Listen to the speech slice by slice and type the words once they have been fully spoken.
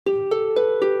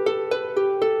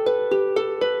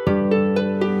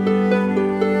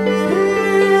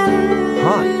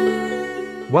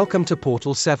Welcome to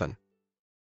Portal 7.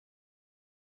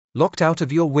 Locked out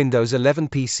of your Windows 11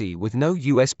 PC with no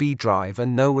USB drive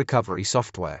and no recovery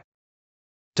software?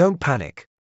 Don't panic.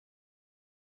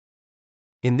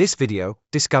 In this video,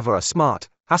 discover a smart,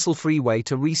 hassle-free way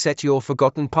to reset your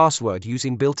forgotten password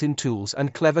using built-in tools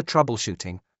and clever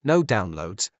troubleshooting. No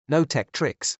downloads, no tech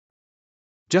tricks.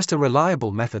 Just a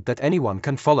reliable method that anyone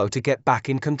can follow to get back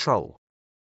in control.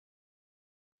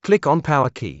 Click on Power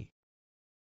key.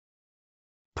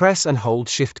 Press and hold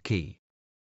Shift key.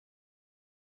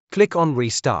 Click on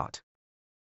Restart.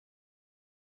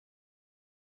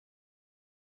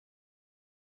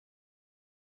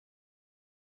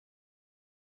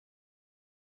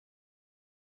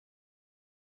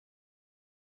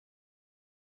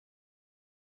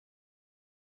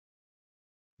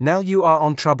 Now you are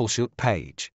on Troubleshoot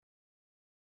page.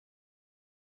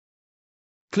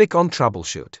 Click on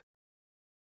Troubleshoot.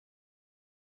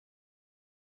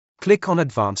 Click on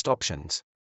Advanced Options.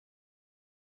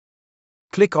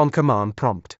 Click on Command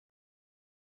Prompt.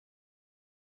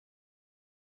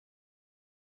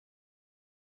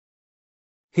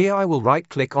 Here I will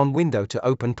right-click on Window to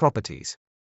open Properties.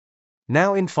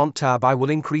 Now in Font tab I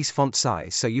will increase font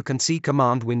size so you can see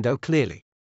command window clearly.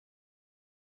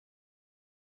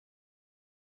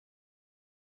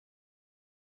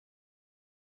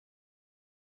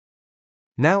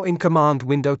 Now in command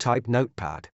window type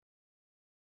Notepad.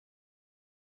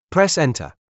 Press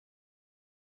Enter.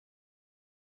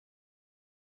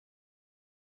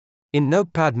 In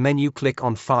Notepad menu click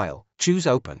on File, choose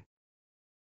Open.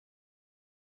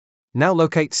 Now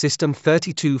locate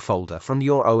System32 folder from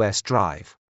your OS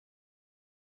drive.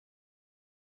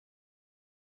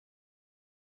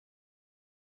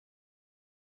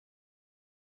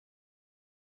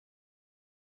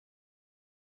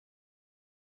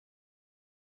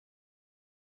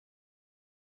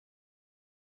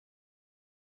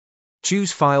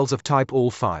 Choose Files of type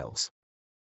All Files.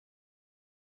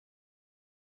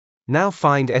 Now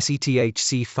find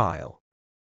SETHC file.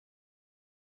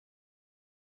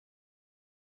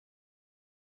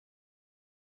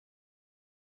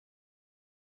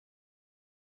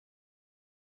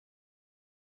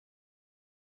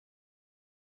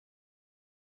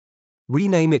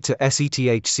 Rename it to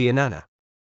SETHC Inanna.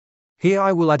 Here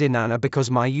I will add Inanna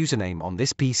because my username on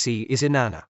this PC is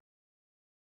Inanna.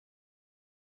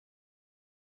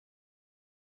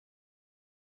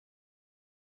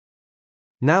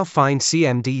 Now find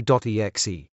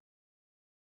cmd.exe.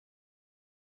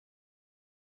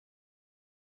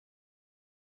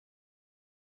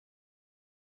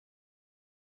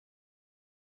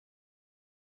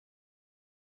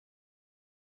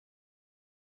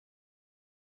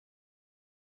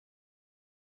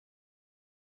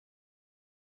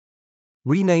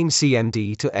 Rename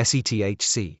cmd to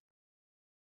SETHC.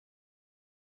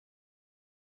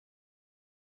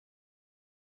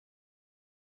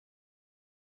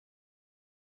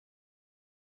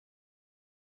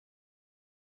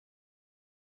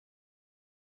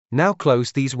 Now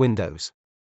close these windows.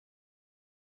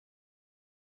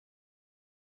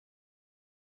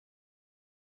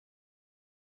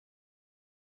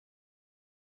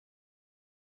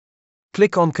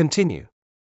 Click on Continue.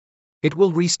 It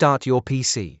will restart your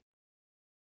PC.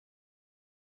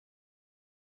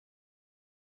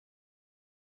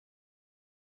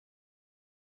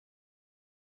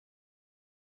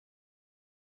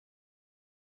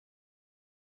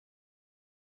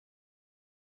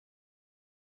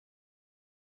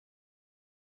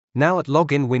 Now at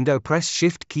Login window press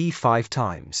Shift key 5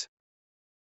 times.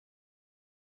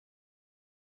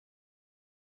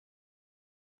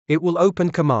 It will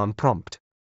open Command Prompt.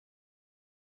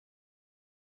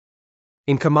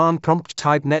 In Command Prompt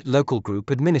type Net Local Group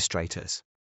Administrators.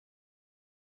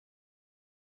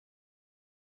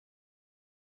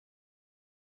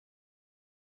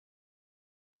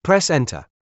 Press Enter.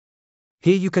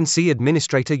 Here you can see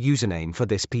administrator username for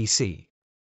this PC.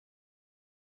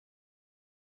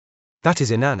 That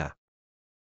is Inanna.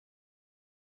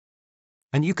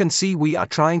 And you can see we are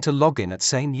trying to log in at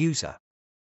same user.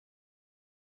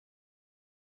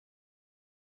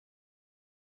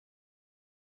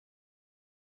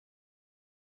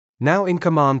 Now in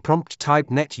Command Prompt type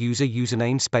net user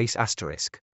username space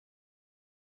asterisk.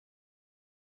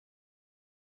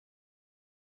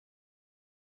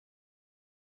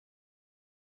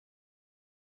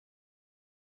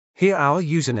 Here our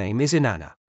username is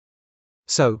Inanna.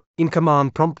 So, in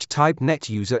Command Prompt type net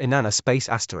user Inanna space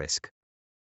asterisk.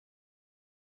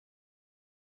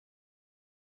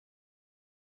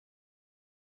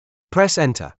 Press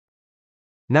Enter.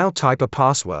 Now type a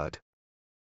password.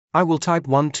 I will type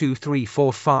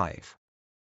 12345.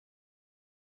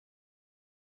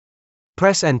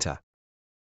 Press Enter.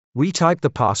 Retype the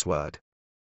password.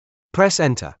 Press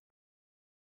Enter.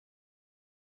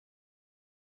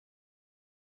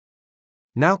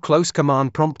 Now close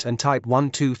command prompt and type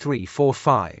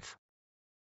 12345.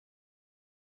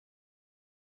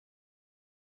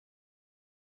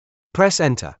 Press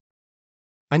Enter.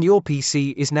 And your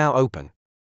PC is now open.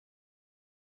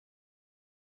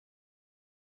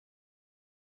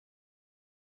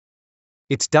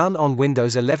 It's done on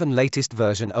Windows 11 latest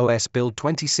version OS build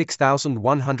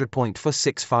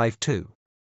 26100.4652.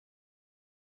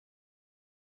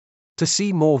 To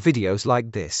see more videos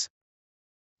like this,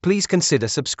 please consider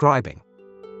subscribing.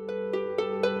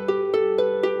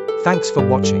 Thanks for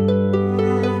watching.